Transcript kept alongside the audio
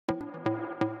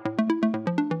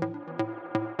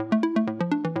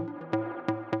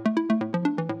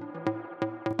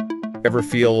Ever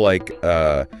feel like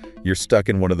you're stuck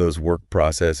in one of those work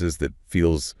processes that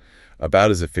feels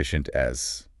about as efficient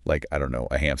as, like, I don't know,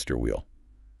 a hamster wheel,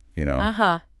 you know?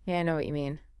 Uh-huh. Yeah, I know what you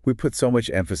mean. We put so much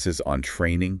emphasis on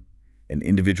training and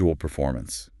individual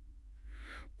performance.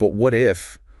 But what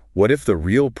if the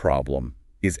real problem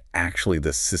is actually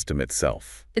the system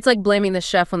itself? It's like blaming the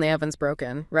chef when the oven's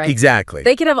broken, right? Exactly.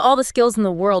 They could have all the skills in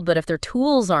the world, but if their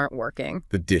tools aren't working...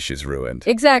 The dish is ruined.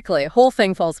 Exactly. Whole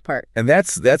thing falls apart. And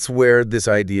that's where this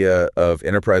idea of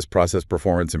enterprise process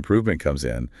performance improvement comes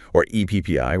in, or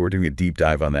EPPI. We're doing a deep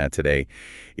dive on that today.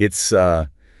 It's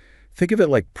think of it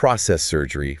like process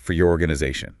surgery for your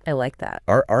organization. I like that.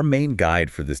 Our main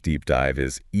guide for this deep dive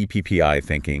is EPPI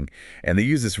Thinking, and they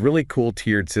use this really cool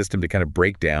tiered system to kind of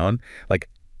break down like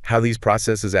how these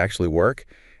processes actually work,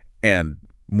 and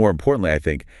more importantly, I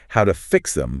think, how to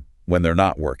fix them when they're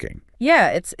not working. Yeah,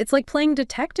 it's like playing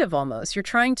detective almost. You're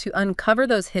trying to uncover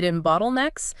those hidden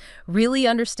bottlenecks, really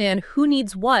understand who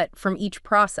needs what from each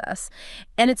process.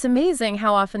 And it's amazing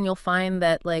how often you'll find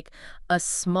that like a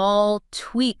small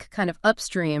tweak kind of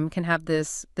upstream can have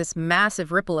this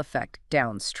massive ripple effect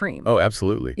downstream. Oh,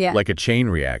 absolutely. Yeah. Like a chain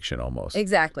reaction almost.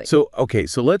 Exactly. So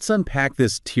let's unpack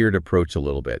this tiered approach a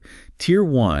little bit. Tier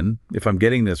 1, if I'm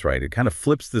getting this right, it kind of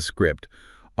flips the script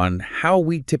on how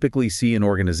we typically see an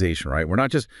organization, right? We're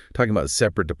not just talking about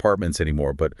separate departments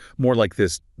anymore, but more like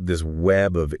this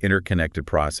web of interconnected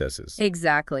processes.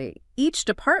 Exactly. Each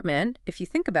department, if you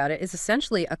think about it, is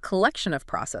essentially a collection of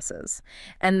processes.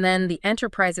 And then the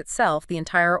enterprise itself, the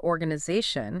entire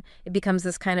organization, it becomes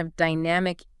this kind of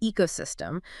dynamic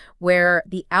ecosystem where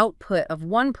the output of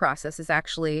one process is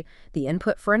actually the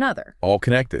input for another. All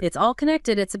connected. It's all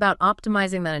connected. It's about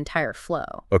optimizing that entire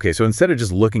flow. Okay, so instead of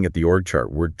just looking at the org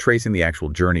chart, we're tracing the actual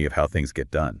journey of how things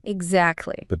get done.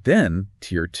 Exactly. But then,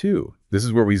 tier 2. This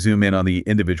is where we zoom in on the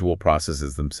individual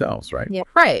processes themselves, right? Yeah.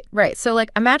 Right. So like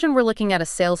imagine we're looking at a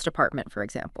sales department, for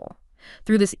example.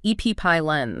 Through this EPPI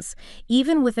lens,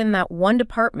 even within that one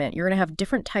department, you're going to have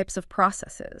different types of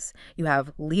processes. You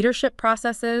have leadership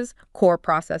processes, core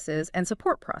processes, and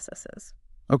support processes.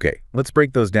 Okay, let's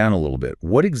break those down a little bit.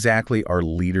 What exactly are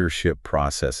leadership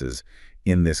processes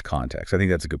in this context? I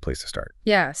think that's a good place to start.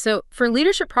 Yeah, so for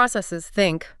leadership processes,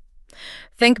 think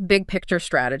big picture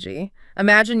strategy.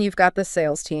 Imagine you've got the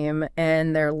sales team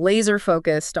and they're laser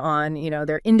focused on,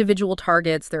 their individual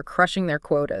targets, they're crushing their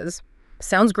quotas.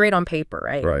 Sounds great on paper,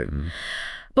 right? Right.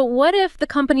 But what if the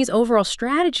company's overall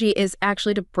strategy is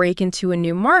actually to break into a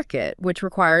new market, which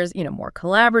requires, more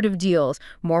collaborative deals,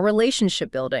 more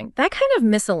relationship building, that kind of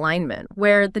misalignment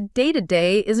where the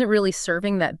day-to-day isn't really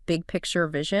serving that big picture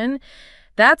vision?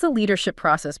 That's a leadership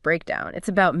process breakdown. It's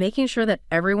about making sure that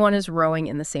everyone is rowing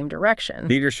in the same direction.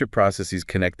 Leadership processes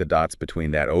connect the dots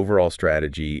between that overall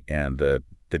strategy and the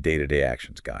day-to-day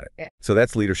actions. Got it. Yeah. So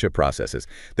that's leadership processes.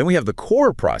 Then we have the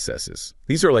core processes.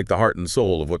 These are like the heart and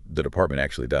soul of what the department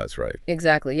actually does, right?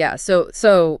 Exactly, yeah. So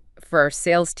for our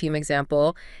sales team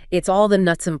example, it's all the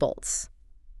nuts and bolts.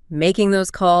 Making those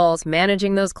calls,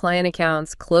 managing those client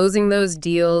accounts, closing those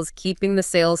deals, keeping the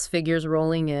sales figures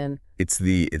rolling in. It's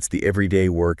the everyday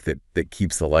work that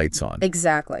keeps the lights on.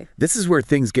 Exactly. This is where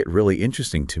things get really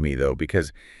interesting to me, though,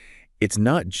 because it's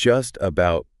not just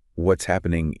about what's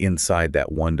happening inside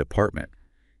that one department.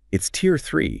 It's tier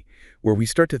 3, where we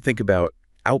start to think about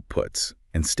outputs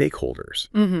and stakeholders.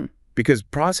 Mm-hmm. Because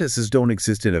processes don't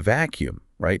exist in a vacuum,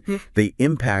 right? Mm-hmm. They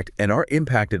impact and are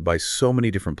impacted by so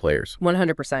many different players.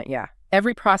 100%, yeah.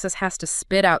 Every process has to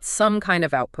spit out some kind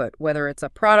of output, whether it's a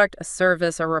product, a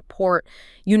service, a report,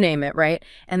 you name it, right?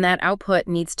 And that output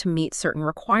needs to meet certain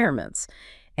requirements.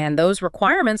 And those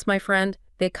requirements, my friend,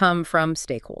 they come from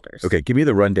stakeholders. Okay, give me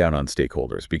the rundown on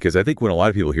stakeholders, because I think when a lot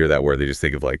of people hear that word, they just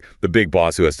think of like the big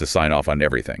boss who has to sign off on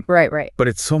everything. Right. But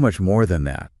it's so much more than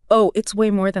that. Oh, it's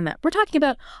way more than that. We're talking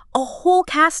about a whole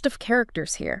cast of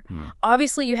characters here.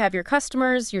 Obviously, you have your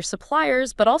customers, your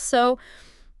suppliers, but also,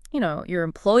 your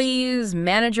employees,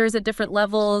 managers at different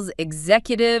levels,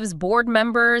 executives, board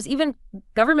members, even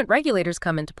government regulators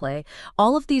come into play.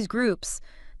 All of these groups,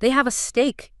 they have a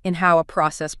stake in how a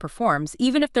process performs,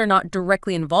 even if they're not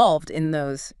directly involved in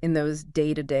those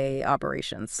day-to-day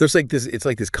operations. It's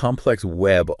like this complex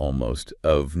web almost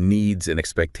of needs and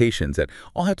expectations that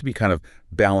all have to be kind of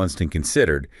balanced and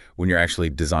considered when you're actually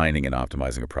designing and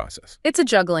optimizing a process. It's a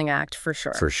juggling act, for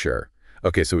sure. For sure.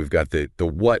 Okay, so we've got the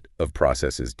what of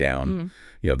processes down,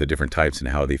 the different types and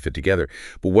how they fit together.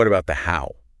 But what about the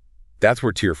how? That's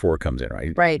where tier 4 comes in,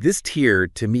 right? Right. This tier,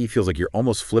 to me, feels like you're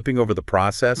almost flipping over the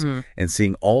process and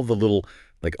seeing all the little,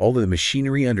 all the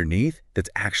machinery underneath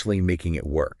that's actually making it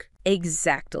work.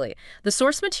 Exactly. The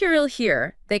source material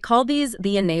here, they call these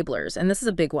the enablers, and this is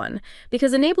a big one,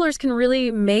 because enablers can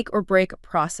really make or break a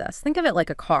process. Think of it like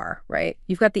a car, right?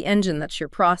 You've got the engine, that's your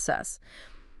process.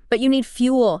 But you need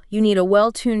fuel, you need a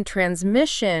well-tuned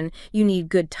transmission, you need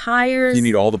good tires. You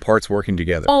need all the parts working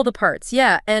together. All the parts,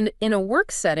 yeah. And in a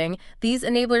work setting, these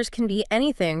enablers can be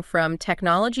anything from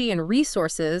technology and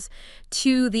resources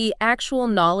to the actual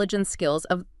knowledge and skills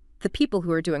of the people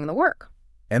who are doing the work.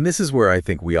 And this is where I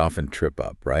think we often trip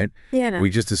up, right? Yeah. We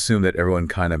just assume that everyone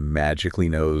kind of magically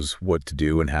knows what to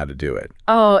do and how to do it.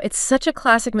 Oh, it's such a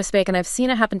classic mistake, and I've seen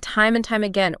it happen time and time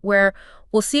again, where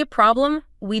we'll see a problem,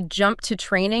 we jump to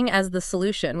training as the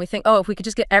solution. We think, oh, if we could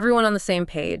just get everyone on the same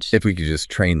page. If we could just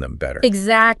train them better.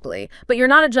 Exactly. But you're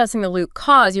not addressing the root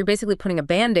cause. You're basically putting a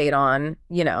Band-Aid on,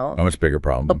 A much bigger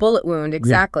problem. a bullet wound,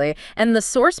 exactly. Yeah. And the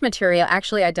source material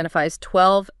actually identifies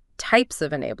 12 types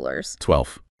of enablers.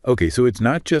 12. Okay, so it's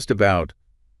not just about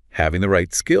having the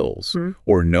right skills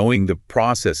or knowing the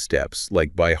process steps,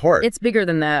 like by heart. It's bigger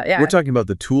than that, yeah. We're talking about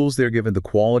the tools they're given, the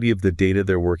quality of the data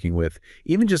they're working with,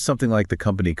 even just something like the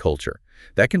company culture.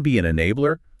 That can be an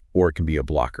enabler or it can be a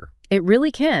blocker. It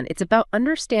really can. It's about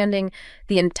understanding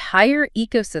the entire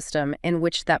ecosystem in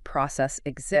which that process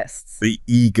exists. The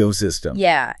ecosystem.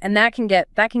 Yeah, and that can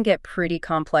get pretty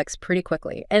complex pretty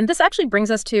quickly. And this actually brings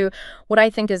us to what I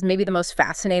think is maybe the most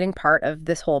fascinating part of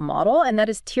this whole model, and that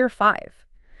is Tier 5,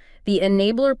 the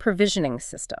enabler provisioning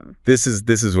system. This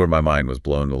is where my mind was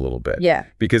blown a little bit. Yeah.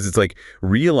 Because it's like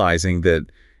realizing that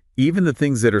even the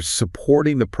things that are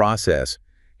supporting the process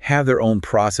have their own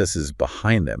processes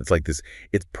behind them. It's like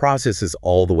it's processes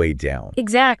all the way down.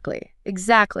 Exactly.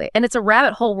 And it's a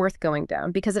rabbit hole worth going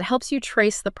down because it helps you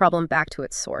trace the problem back to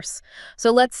its source.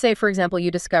 So let's say, for example, you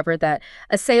discover that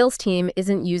a sales team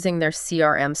isn't using their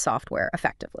CRM software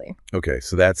effectively. Okay,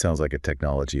 so that sounds like a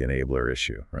technology enabler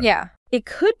issue, right? Yeah, it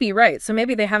could be, right. So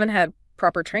maybe they haven't had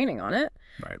proper training on it.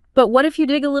 Right. But what if you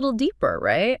dig a little deeper,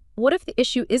 right? What if the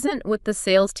issue isn't with the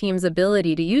sales team's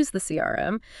ability to use the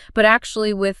CRM, but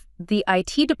actually with the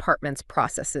IT department's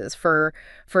processes for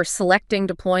selecting,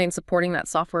 deploying, supporting that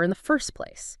software in the first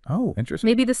place? Oh, interesting.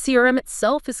 Maybe the CRM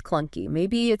itself is clunky.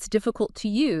 Maybe it's difficult to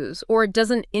use, or it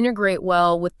doesn't integrate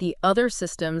well with the other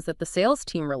systems that the sales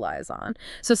team relies on.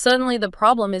 So suddenly the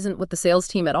problem isn't with the sales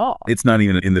team at all. It's not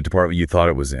even in the department you thought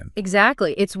it was in.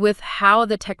 Exactly. It's with how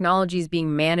the technology is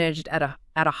being managed at a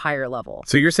higher level.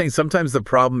 So you're saying sometimes the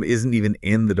problem isn't even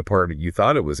in the department you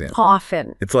thought it was in.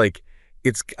 Often. It's like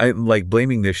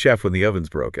blaming the chef when the oven's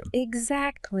broken.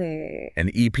 Exactly.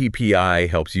 And EPPI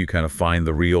helps you kind of find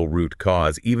the real root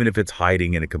cause, even if it's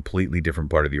hiding in a completely different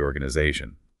part of the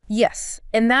organization. Yes,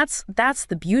 and that's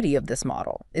the beauty of this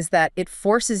model, is that it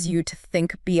forces you to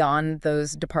think beyond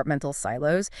those departmental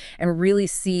silos and really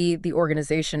see the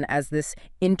organization as this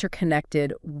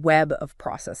interconnected web of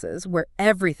processes where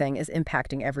everything is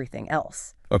impacting everything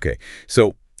else. Okay,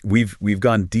 so we've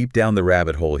gone deep down the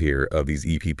rabbit hole here of these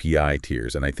EPPI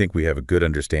tiers, and I think we have a good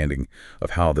understanding of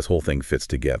how this whole thing fits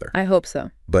together. I hope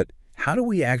so. But how do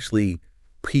we actually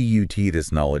PUT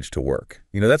this knowledge to work?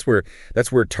 That's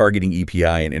where targeting EPI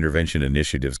and intervention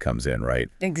initiatives comes in, right?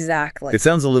 Exactly. It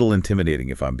sounds a little intimidating,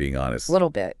 if I'm being honest. A little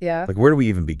bit, yeah. Like, where do we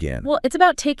even begin? Well, it's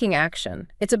about taking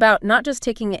action. It's about not just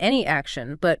taking any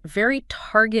action, but very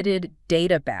targeted,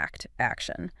 data-backed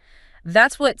action.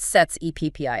 That's what sets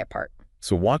EPPI apart.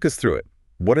 So walk us through it.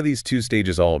 What are these two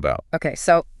stages all about? Okay,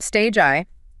 so stage I,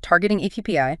 targeting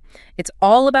EPPI, it's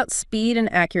all about speed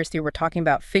and accuracy. We're talking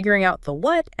about figuring out the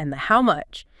what and the how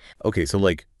much. Okay, so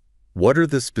what are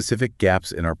the specific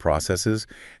gaps in our processes?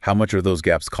 How much are those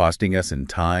gaps costing us in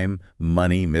time,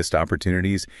 money, missed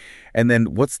opportunities? And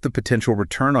then what's the potential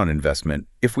return on investment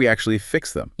if we actually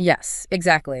fix them? Yes,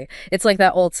 exactly. It's like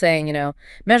that old saying,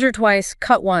 measure twice,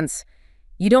 cut once.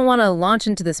 You don't want to launch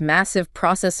into this massive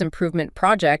process improvement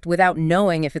project without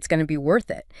knowing if it's going to be worth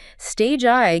it. Stage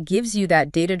I gives you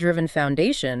that data-driven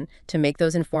foundation to make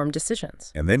those informed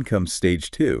decisions. And then comes stage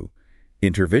 2,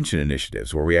 intervention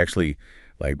initiatives, where we actually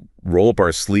roll up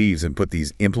our sleeves and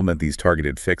implement these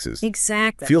targeted fixes.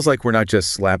 Exactly. Feels like we're not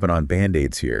just slapping on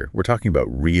Band-Aids here. We're talking about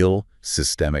real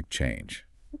systemic change.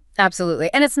 Absolutely.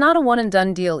 And it's not a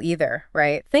one-and-done deal either,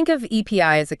 right? Think of EPI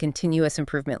as a continuous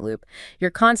improvement loop.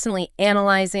 You're constantly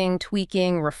analyzing,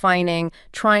 tweaking, refining,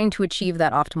 trying to achieve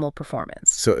that optimal performance.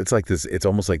 So it's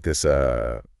almost like this,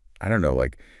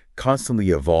 constantly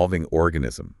evolving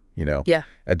organism, Yeah.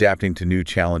 adapting to new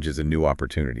challenges and new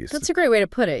opportunities. That's a great way to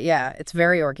put it. Yeah, it's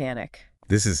very organic.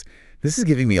 This is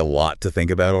giving me a lot to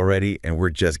think about already, and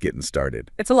we're just getting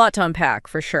started. It's a lot to unpack,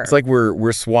 for sure. It's like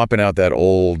we're swapping out that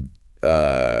old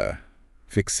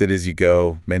fix it as you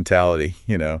go mentality,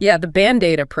 Yeah, the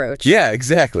Band-Aid approach. Yeah,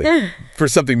 exactly. For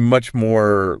something much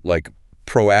more like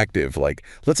proactive, like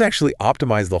let's actually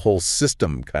optimize the whole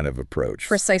system kind of approach.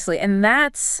 Precisely. And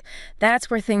that's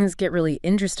where things get really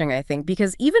interesting, I think,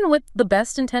 because even with the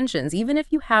best intentions, even if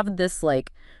you have this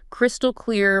like crystal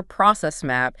clear process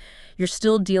map, you're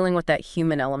still dealing with that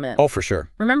human element. Oh, for sure.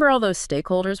 Remember all those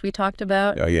stakeholders we talked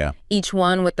about? Oh, yeah. Each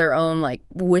one with their own like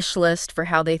wish list for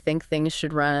how they think things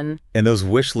should run. And those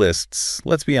wish lists,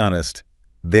 let's be honest,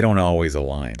 they don't always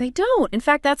align. They don't. In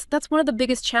fact, that's one of the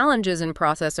biggest challenges in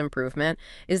process improvement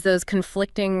is those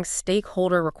conflicting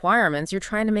stakeholder requirements. You're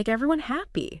trying to make everyone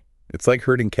happy. It's like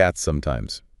herding cats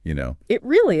sometimes. It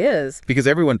really is. Because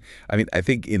I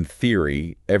think in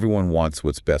theory, everyone wants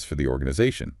what's best for the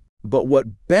organization. But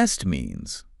what best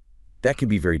means, that can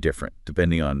be very different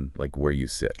depending on like where you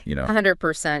sit,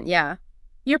 100%, yeah.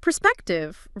 Your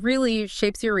perspective really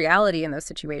shapes your reality in those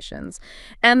situations.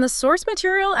 And the source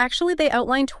material, actually, they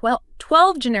outline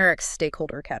 12 generic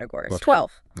stakeholder categories.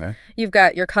 12. Okay. You've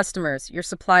got your customers, your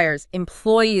suppliers,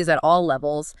 employees at all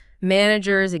levels,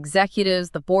 managers, executives,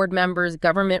 the board members,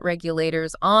 government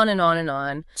regulators, on and on and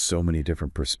on. So many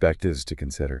different perspectives to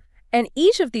consider. And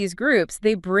each of these groups,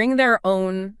 they bring their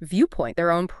own viewpoint,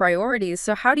 their own priorities.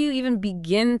 So how do you even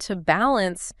begin to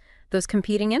balance those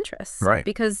competing interests? Right.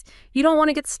 Because you don't want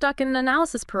to get stuck in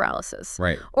analysis paralysis.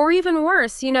 Right. Or even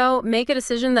worse, make a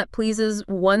decision that pleases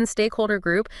one stakeholder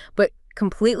group, but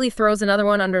completely throws another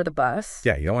one under the bus.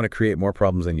 Yeah, you don't want to create more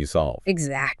problems than you solve.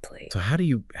 Exactly. So how do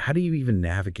you even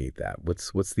navigate that?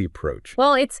 What's the approach?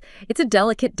 Well, it's a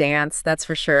delicate dance, that's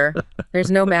for sure.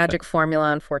 There's no magic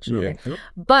formula, unfortunately. Yeah.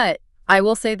 But I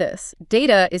will say this,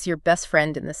 data is your best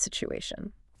friend in this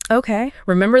situation. Okay.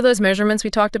 Remember those measurements we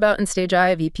talked about in stage I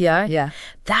of EPPI? Yeah.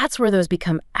 That's where those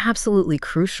become absolutely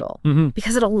crucial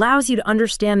because it allows you to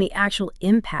understand the actual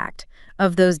impact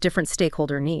of those different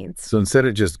stakeholder needs. So instead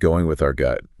of just going with our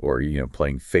gut or,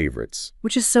 playing favorites.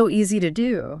 Which is so easy to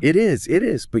do. It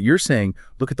is. But you're saying,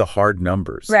 look at the hard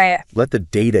numbers. Right. Let the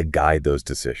data guide those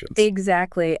decisions.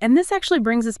 Exactly. And this actually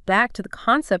brings us back to the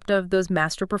concept of those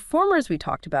master performers we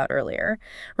talked about earlier.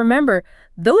 Remember,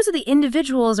 those are the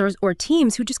individuals or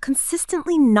teams who just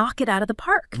consistently knock it out of the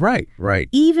park. Right.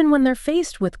 Even when they're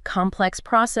faced with complex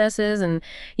processes and,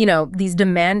 these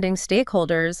demanding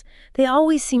stakeholders, they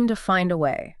always seem to find a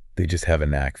way. They just have a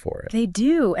knack for it. They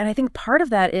do. And I think part of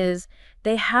that is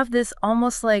they have this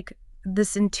almost like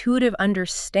this intuitive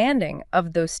understanding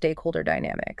of those stakeholder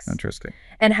dynamics. Interesting.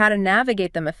 And how to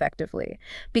navigate them effectively.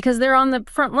 Because they're on the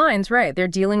front lines, right? They're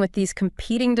dealing with these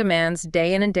competing demands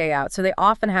day in and day out. So they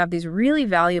often have these really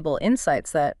valuable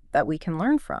insights that we can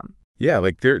learn from. Yeah,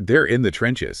 like they're in the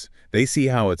trenches. They see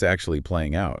how it's actually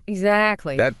playing out.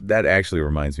 Exactly. That actually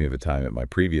reminds me of a time at my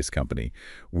previous company.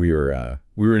 We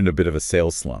were in a bit of a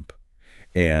sales slump,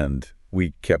 and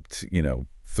we kept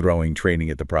throwing training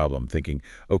at the problem, thinking,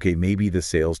 okay, maybe the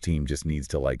sales team just needs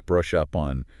to like brush up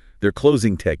on their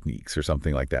closing techniques or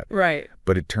something like that. Right.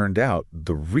 But it turned out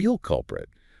the real culprit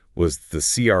was the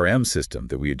CRM system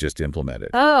that we had just implemented.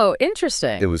 Oh,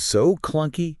 interesting. It was so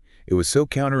clunky, it was so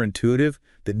counterintuitive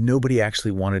that nobody actually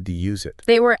wanted to use it.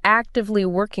 They were actively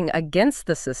working against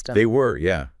the system. They were,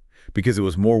 yeah, because it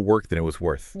was more work than it was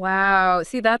worth. Wow.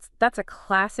 See, that's a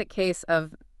classic case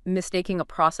of mistaking a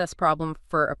process problem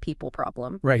for a people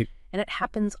problem. Right. And it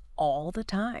happens all the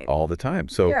time. All the time.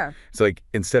 So yeah. It's like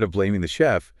instead of blaming the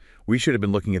chef, we should have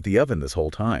been looking at the oven this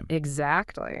whole time.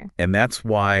 Exactly. And that's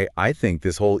why I think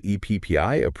this whole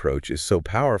EPPI approach is so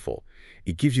powerful.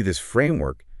 It gives you this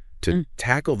framework to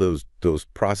tackle those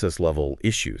process level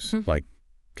issues like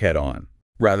head on,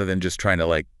 rather than just trying to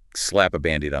like slap a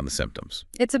Band-Aid on the symptoms.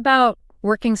 It's about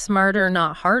working smarter,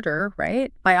 not harder,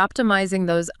 right? By optimizing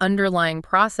those underlying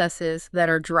processes that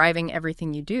are driving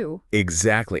everything you do.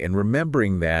 Exactly. And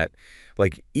remembering that,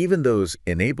 like, even those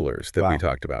enablers that we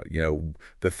talked about,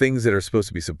 the things that are supposed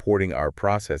to be supporting our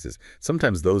processes,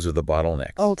 sometimes those are the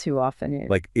bottlenecks. All too often.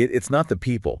 Like, it's not the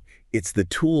people, it's the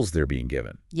tools they're being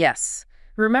given. Yes.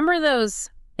 Remember those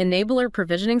enabler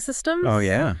provisioning systems? Oh,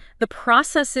 yeah. The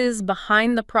processes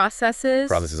behind the processes.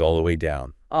 Processes all the way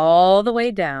down. All the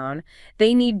way down.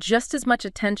 They need just as much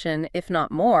attention, if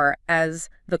not more, as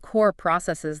the core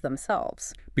processes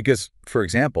themselves. Because, for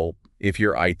example, if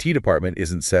your IT department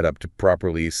isn't set up to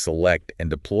properly select and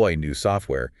deploy new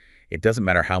software, it doesn't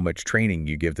matter how much training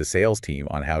you give the sales team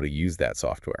on how to use that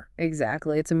software.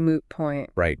 Exactly. It's a moot point.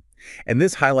 Right. And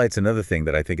this highlights another thing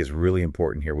that I think is really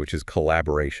important here, which is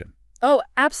collaboration. Oh,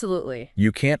 absolutely.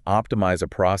 You can't optimize a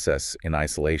process in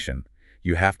isolation.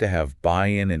 You have to have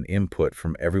buy-in and input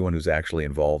from everyone who's actually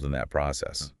involved in that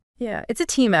process. Yeah, it's a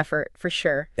team effort for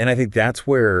sure. And I think that's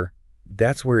where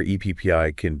that's where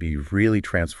EPPI can be really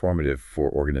transformative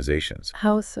for organizations.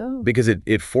 How so? Because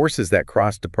it forces that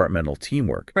cross-departmental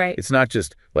teamwork. Right. It's not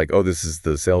just like, oh, this is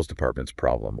the sales department's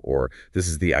problem or this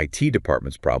is the IT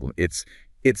department's problem. It's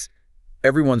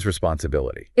everyone's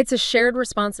responsibility. It's a shared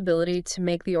responsibility to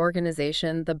make the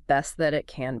organization the best that it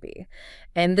can be.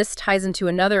 And this ties into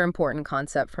another important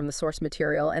concept from the source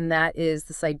material, and that is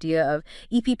this idea of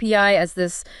EPPI as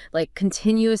this like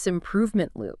continuous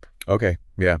improvement loop. Okay,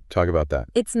 yeah, talk about that.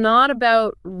 It's not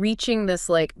about reaching this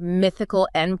like mythical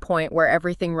endpoint where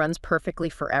everything runs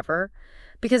perfectly forever,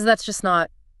 because that's just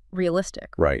not realistic.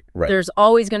 Right. There's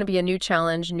always going to be a new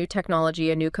challenge, new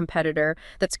technology, a new competitor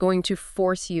that's going to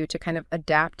force you to kind of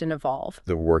adapt and evolve.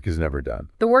 The work is never done.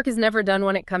 The work is never done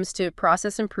when it comes to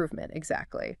process improvement,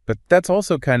 exactly. But that's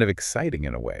also kind of exciting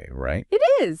in a way, right? It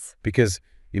is. Because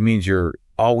it means you're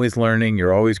always learning,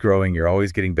 you're always growing, you're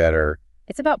always getting better.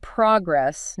 It's about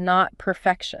progress, not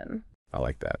perfection. I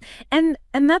like that. And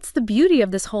that's the beauty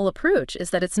of this whole approach, is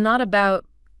that it's not about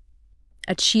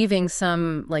achieving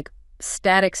some like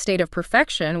static state of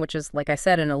perfection, which is, like I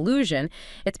said, an illusion.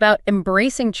 It's about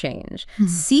embracing change,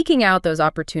 seeking out those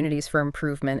opportunities for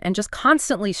improvement, and just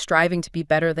constantly striving to be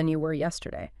better than you were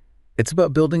yesterday. It's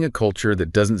about building a culture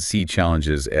that doesn't see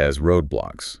challenges as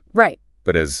roadblocks, Right.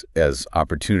 but as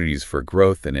opportunities for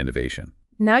growth and innovation.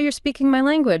 Now you're speaking my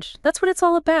language. That's what it's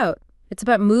all about. It's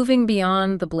about moving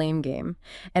beyond the blame game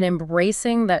and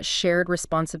embracing that shared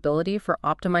responsibility for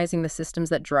optimizing the systems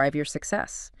that drive your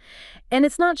success. And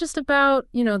it's not just about,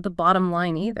 the bottom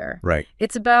line either. Right.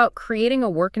 It's about creating a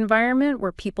work environment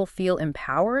where people feel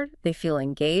empowered, they feel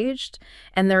engaged,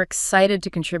 and they're excited to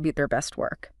contribute their best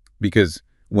work. Because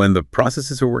when the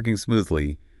processes are working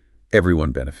smoothly,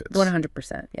 everyone benefits.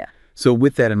 100%, yeah. So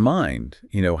with that in mind,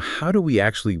 how do we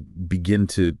actually begin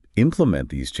to implement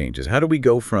these changes? How do we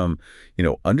go from,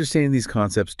 understanding these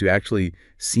concepts to actually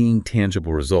seeing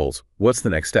tangible results? What's the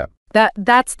next step?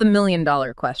 That's the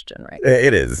million-dollar question, right?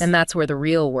 It is. And that's where the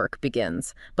real work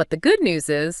begins. But the good news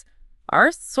is our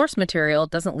source material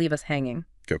doesn't leave us hanging.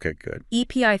 Okay, good.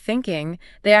 EPPI Thinking,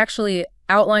 they actually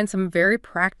outline some very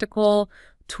practical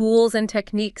tools and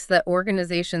techniques that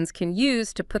organizations can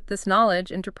use to put this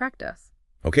knowledge into practice.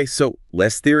 Okay, so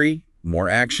less theory, more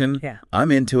action. Yeah.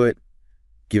 I'm into it.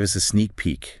 Give us a sneak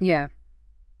peek. Yeah.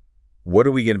 What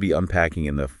are we going to be unpacking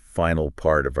in the final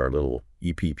part of our little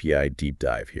EPPI deep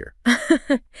dive here?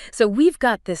 So we've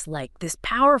got this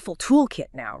powerful toolkit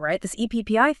now, right? This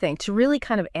EPPI thing to really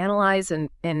kind of analyze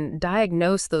and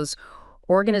diagnose those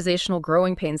organizational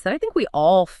growing pains that I think we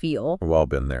all feel. We've all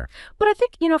been there. But I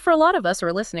think, for a lot of us who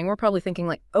are listening, we're probably thinking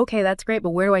like, okay, that's great, but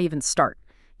where do I even start?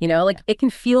 It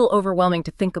can feel overwhelming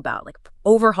to think about, like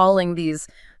overhauling these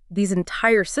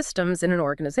entire systems in an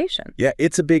organization. Yeah,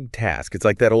 it's a big task. It's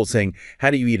like that old saying,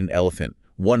 how do you eat an elephant?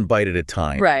 One bite at a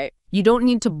time. Right. You don't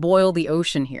need to boil the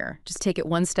ocean here. Just take it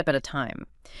one step at a time.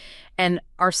 And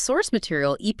our source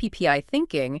material, EPPI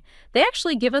Thinking, they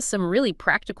actually give us some really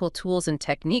practical tools and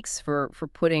techniques for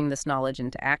putting this knowledge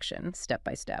into action, step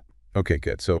by step. Okay,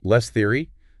 good. So less theory,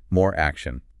 more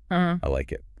action. I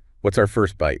like it. What's our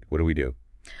first bite? What do we do?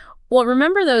 Well,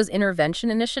 remember those intervention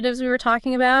initiatives we were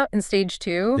talking about in stage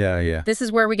 2? Yeah. This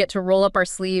is where we get to roll up our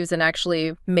sleeves and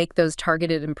actually make those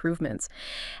targeted improvements.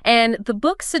 And the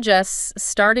book suggests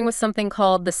starting with something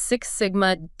called the Six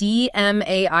Sigma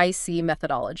DMAIC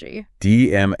methodology.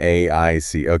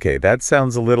 DMAIC. Okay, that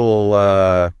sounds a little...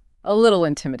 A little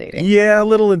intimidating. Yeah, a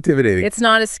little intimidating. It's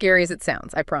not as scary as it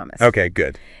sounds, I promise. Okay,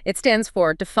 good. It stands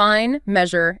for Define,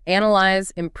 Measure,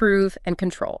 Analyze, Improve, and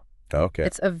Control. Okay.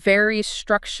 It's a very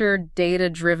structured,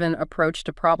 data-driven approach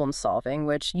to problem solving,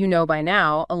 which by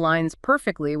now aligns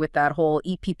perfectly with that whole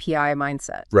EPPI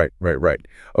mindset. Right.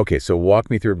 Okay, so walk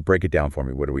me through, break it down for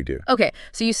me. What do we do? Okay,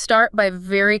 so you start by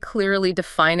very clearly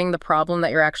defining the problem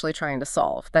that you're actually trying to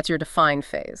solve. That's your define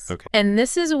phase. Okay. And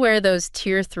this is where those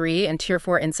tier 3 and tier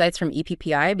 4 insights from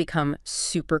EPPI become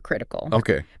super critical.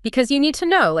 Okay. Because you need to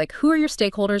know, who are your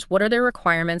stakeholders, what are their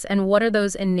requirements, and what are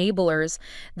those enablers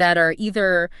that are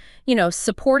either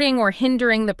supporting or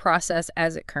hindering the process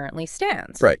as it currently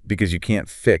stands. Right, because you can't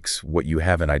fix what you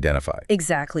haven't identified.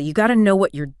 Exactly. You got to know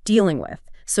what you're dealing with.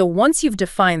 So once you've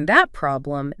defined that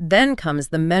problem, then comes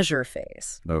the measure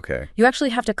phase. Okay. You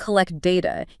actually have to collect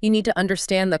data. You need to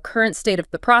understand the current state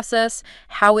of the process,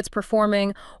 how it's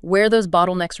performing, where those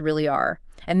bottlenecks really are.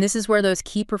 And this is where those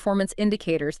key performance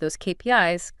indicators, those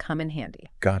KPIs, come in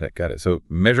handy. Got it. So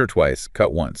measure twice,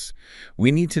 cut once.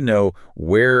 We need to know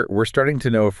where we're starting to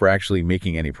know if we're actually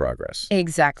making any progress.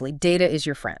 Exactly. Data is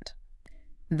your friend.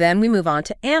 Then we move on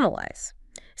to analyze.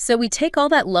 So we take all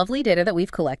that lovely data that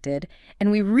we've collected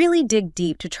and we really dig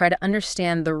deep to try to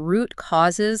understand the root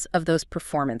causes of those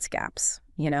performance gaps,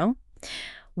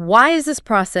 Why is this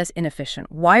process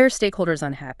inefficient? Why are stakeholders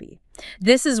unhappy?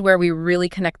 This is where we really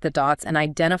connect the dots and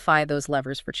identify those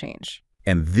levers for change.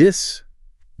 And this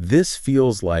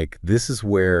feels like this is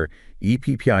where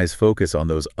EPPI's focus on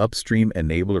those upstream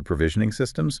enabler provisioning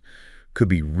systems could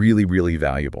be really, really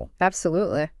valuable.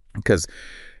 Absolutely. Because,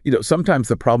 sometimes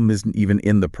the problem isn't even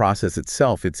in the process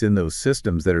itself. It's in those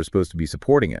systems that are supposed to be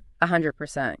supporting it.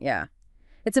 100%, yeah.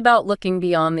 It's about looking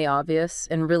beyond the obvious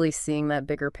and really seeing that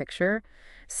bigger picture.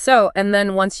 So, and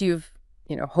then once you've,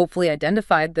 hopefully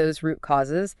identified those root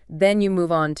causes, then you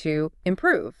move on to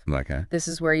improve. Okay. This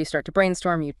is where you start to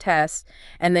brainstorm, you test,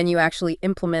 and then you actually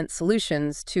implement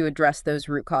solutions to address those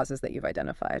root causes that you've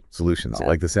identified. Solutions. Yeah. I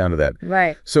like the sound of that.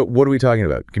 Right. So what are we talking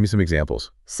about? Give me some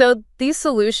examples. So these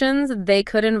solutions, they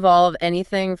could involve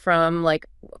anything from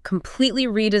completely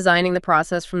redesigning the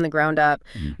process from the ground up,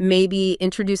 maybe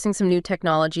introducing some new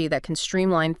technology that can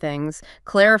streamline things,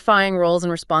 clarifying roles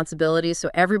and responsibilities so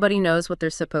everybody knows what they're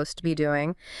supposed to be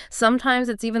doing. Sometimes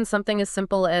it's even something as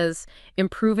simple as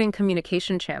improving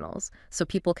communication channels so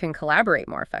people can collaborate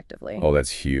more effectively. Oh,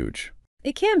 that's huge.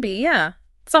 It can be, yeah.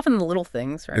 It's often the little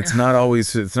things, right? It's not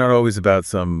always about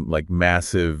some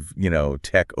massive,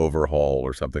 tech overhaul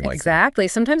or something like that. Exactly.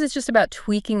 Sometimes it's just about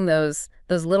tweaking those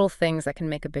little things that can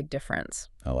make a big difference.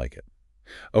 I like it.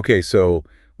 Okay, so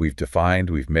we've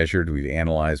defined, we've measured, we've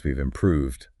analyzed, we've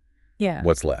improved. Yeah.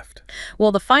 What's left?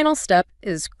 Well, the final step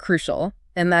is crucial,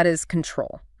 and that is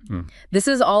control. This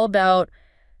is all about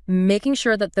making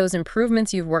sure that those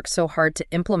improvements you've worked so hard to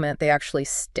implement, they actually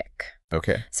stick.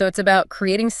 Okay. So it's about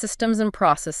creating systems and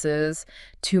processes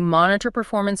to monitor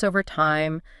performance over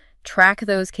time, track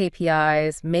those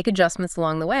KPIs, make adjustments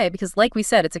along the way, because like we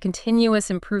said, it's a continuous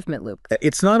improvement loop.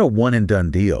 It's not a one and done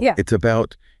deal. Yeah. It's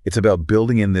about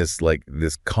building in this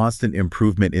this constant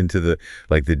improvement into the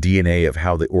DNA of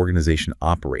how the organization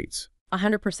operates.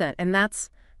 100%. And that's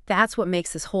what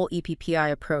makes this whole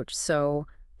EPPI approach so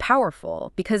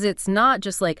powerful, because it's not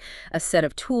just a set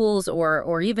of tools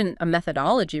or even a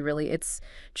methodology, really. It's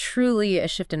truly a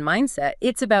shift in mindset.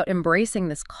 It's about embracing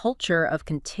this culture of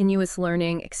continuous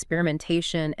learning,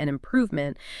 experimentation, and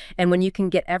improvement. And when you can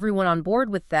get everyone on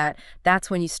board with that, that's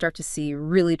when you start to see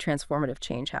really transformative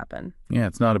change happen. Yeah,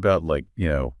 it's not about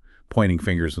pointing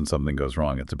fingers when something goes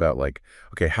wrong. It's about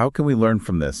okay, how can we learn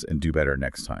from this and do better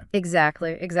next time?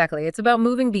 Exactly. It's about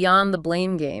moving beyond the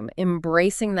blame game,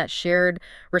 embracing that shared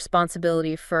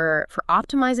responsibility for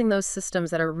optimizing those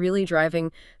systems that are really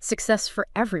driving success for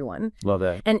everyone. Love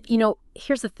that. And,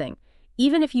 here's the thing.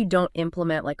 Even if you don't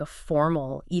implement a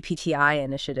formal EPTI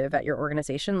initiative at your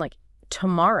organization,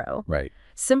 tomorrow, Right.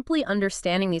 simply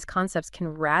understanding these concepts can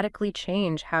radically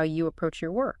change how you approach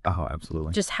your work. Oh,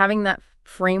 absolutely. Just having that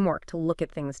framework to look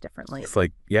at things differently. It's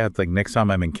it's next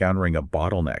time I'm encountering a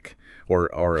bottleneck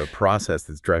or a process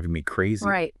that's driving me crazy.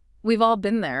 Right. We've all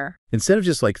been there. Instead of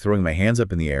just throwing my hands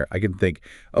up in the air, I can think,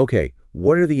 okay,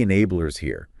 what are the enablers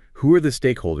here? Who are the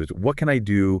stakeholders? What can I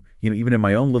do, even in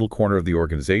my own little corner of the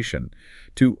organization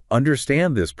to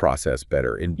understand this process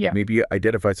better and maybe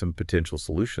identify some potential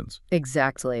solutions?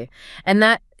 Exactly. And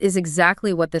that is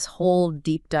exactly what this whole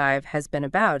deep dive has been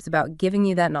about. It's about giving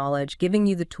you that knowledge, giving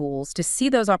you the tools to see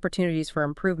those opportunities for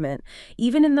improvement,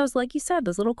 even in those, like you said,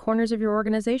 those little corners of your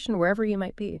organization, wherever you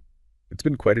might be. It's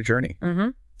been quite a journey.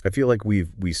 I feel like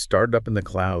we started up in the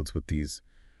clouds with these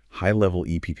high-level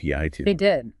EPPI tools. They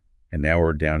did. And now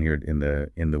we're down here in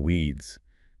the weeds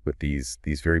with these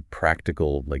very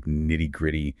practical,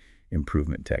 nitty-gritty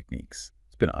improvement techniques.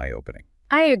 It's been eye-opening.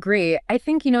 I agree. I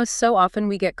think, so often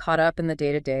we get caught up in the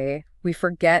day-to-day. We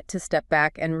forget to step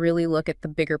back and really look at the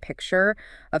bigger picture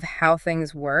of how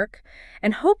things work.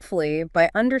 And hopefully, by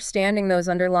understanding those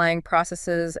underlying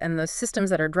processes and those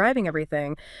systems that are driving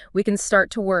everything, we can start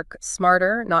to work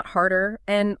smarter, not harder,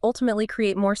 and ultimately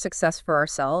create more success for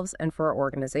ourselves and for our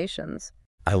organizations.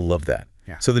 I love that.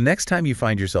 Yeah. So the next time you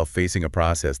find yourself facing a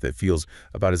process that feels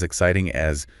about as exciting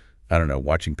as, I don't know,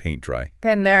 watching paint dry.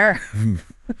 Been there.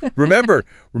 Remember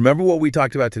what we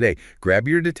talked about today. Grab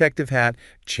your detective hat,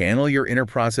 channel your inner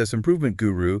process improvement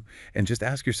guru, and just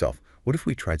ask yourself, what if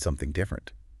we tried something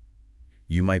different?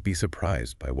 You might be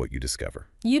surprised by what you discover.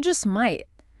 You just might.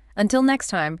 Until next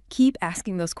time, keep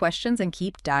asking those questions and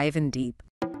keep diving deep.